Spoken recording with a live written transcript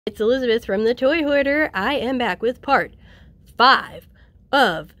It's Elizabeth from the Toy Hoarder. I am back with part 5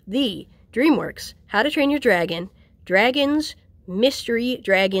 of the DreamWorks How to Train Your Dragon Dragons Mystery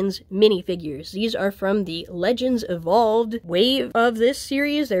Dragons minifigures. These are from the Legends Evolved wave of this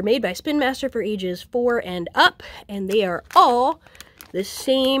series. They're made by Spin Master for ages 4 and up, and they are all the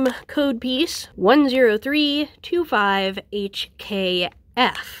same code piece,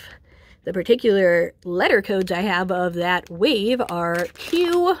 10325HKF. The particular letter codes I have of that wave are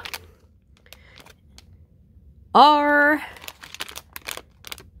Q, R,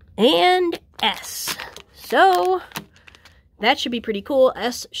 and S. So that should be pretty cool.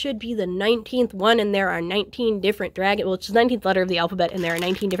 S should be the 19th one, and there are 19 different dragons. Well, it's the 19th letter of the alphabet, and there are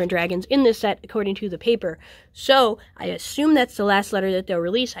 19 different dragons in this set, according to the paper. So I assume that's the last letter that they'll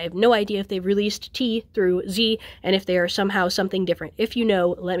release. I have no idea if they've released T through Z, and if they are somehow something different. If you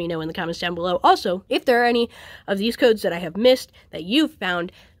know, let me know in the comments down below. Also, if there are any of these codes that I have missed that you've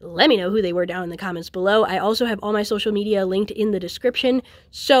found, let me know who they were down in the comments below. I also have all my social media linked in the description.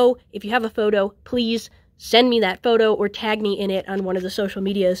 So if you have a photo, please send me that photo or tag me in it on one of the social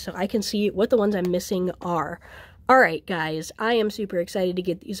medias so I can see what the ones I'm missing are. Alright guys, I am super excited to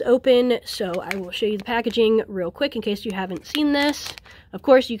get these open, so I will show you the packaging real quick in case you haven't seen this. Of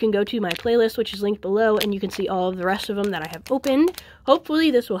course, you can go to my playlist, which is linked below, and you can see all of the rest of them that I have opened. Hopefully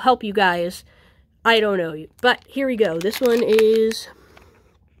this will help you guys. I don't know, but here we go. This one is,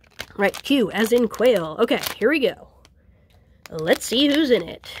 right, Q as in quail. Okay, here we go. Let's see who's in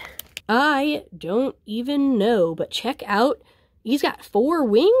it. I don't even know, but check out, he's got 4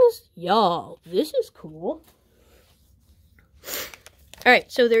 wings? Y'all, this is cool.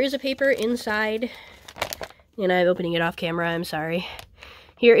 Alright, so there is a paper inside, and I'm opening it off camera, I'm sorry.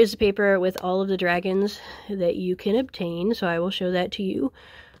 Here is the paper with all of the dragons that you can obtain, so I will show that to you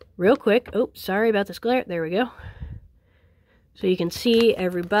real quick. Oh, sorry about this glare. There we go. So you can see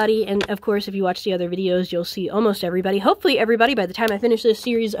everybody, and of course if you watch the other videos you'll see almost everybody, hopefully everybody by the time I finish this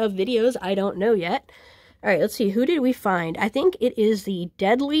series of videos. I don't know yet. Alright, let's see, who did we find? I think it is the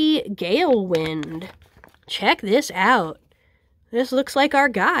Deadly Gale Wind. Check this out. This looks like our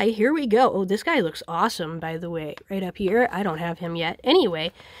guy. Here we go. Oh, this guy looks awesome, by the way. Right up here. I don't have him yet.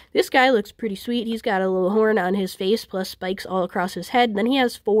 Anyway, this guy looks pretty sweet. He's got a little horn on his face plus spikes all across his head. Then he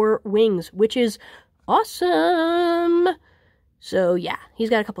has 4 wings, which is awesome. So yeah, he's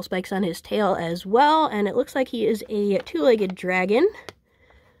got a couple spikes on his tail as well, and it looks like he is a 2-legged dragon.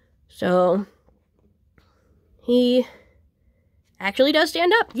 So he actually does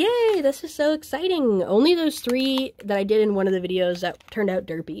stand up. Yay, this is so exciting. Only those 3 that I did in one of the videos that turned out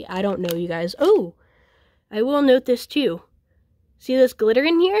derpy. I don't know, you guys. Oh, I will note this too. See this glitter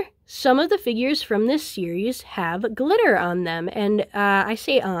in here? Some of the figures from this series have glitter on them, and I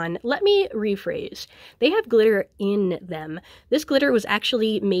say on. Let me rephrase. They have glitter in them. This glitter was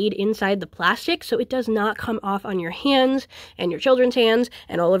actually made inside the plastic, so it does not come off on your hands and your children's hands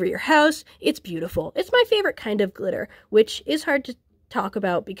and all over your house. It's beautiful. It's my favorite kind of glitter, which is hard to talk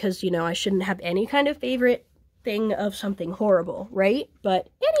about because, you know, I shouldn't have any kind of favorite thing of something horrible, right? But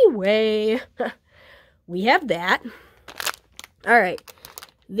anyway, we have that. Alright,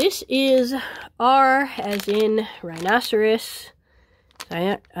 this is R as in rhinoceros.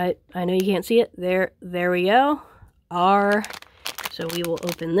 I know you can't see it. There we go. R. So we will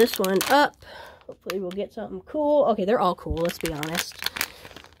open this one up. Hopefully we'll get something cool. Okay, they're all cool, let's be honest.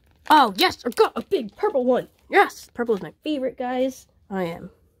 Oh, yes, I got a big purple one. Yes, purple is my favorite, guys. I am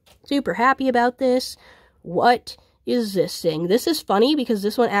super happy about this. What is this thing? This is funny because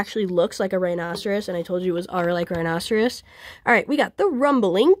this one actually looks like a rhinoceros, and I told you it was R like rhinoceros. Alright, we got the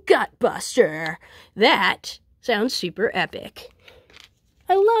Rumbling Gutbuster. That sounds super epic.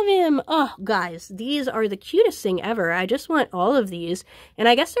 I love him. Oh, guys, these are the cutest thing ever. I just want all of these, and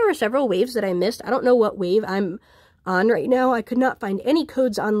I guess there were several waves that I missed. I don't know what wave I'm on right now. I could not find any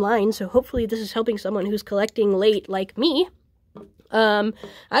codes online, so hopefully this is helping someone who's collecting late like me.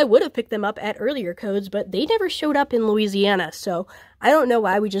 I would have picked them up at earlier codes, but they never showed up in Louisiana, so I don't know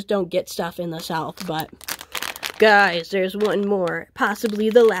why we just don't get stuff in the South, but guys, there's one more, possibly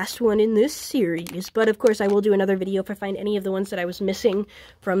the last one in this series, but of course I will do another video if I find any of the ones that I was missing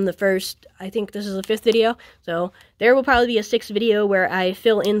from the first, I think this is the 5th video, so there will probably be a 6th video where I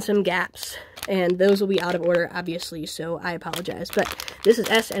fill in some gaps, and those will be out of order, obviously, so I apologize, but this is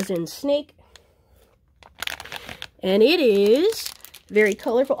S as in snake, and it is very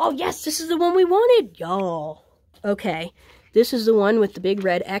colorful. Oh, yes, this is the one we wanted, y'all. Okay, this is the one with the big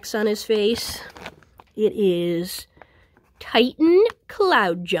red X on his face. It is Titan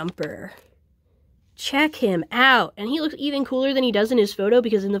Cloud Jumper. Check him out. And he looks even cooler than he does in his photo,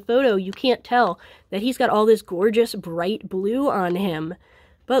 because in the photo you can't tell that he's got all this gorgeous bright blue on him.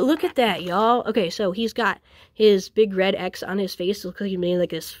 But look at that, y'all. Okay, so he's got his big red X on his face. It looks like he made like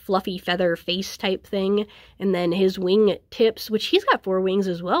this fluffy feather face type thing. And then his wing tips, which he's got 4 wings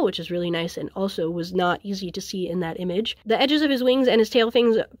as well, which is really nice and also was not easy to see in that image. The edges of his wings and his tail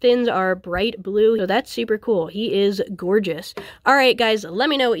fins are bright blue, so that's super cool. He is gorgeous. All right, guys, let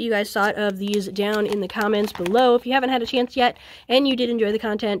me know what you guys thought of these down in the comments below. If you haven't had a chance yet and you did enjoy the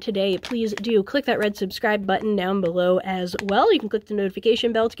content today, please do click that red subscribe button down below as well. You can click the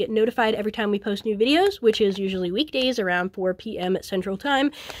notification bell to get notified every time we post new videos, which is usually weekdays around 4 p.m. Central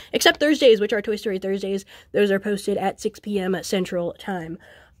Time, except Thursdays, which are Toy Story Thursdays. Those are posted at 6 p.m. Central Time.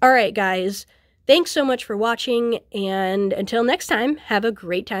 All right, guys, thanks so much for watching, and until next time, have a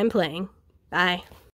great time playing. Bye.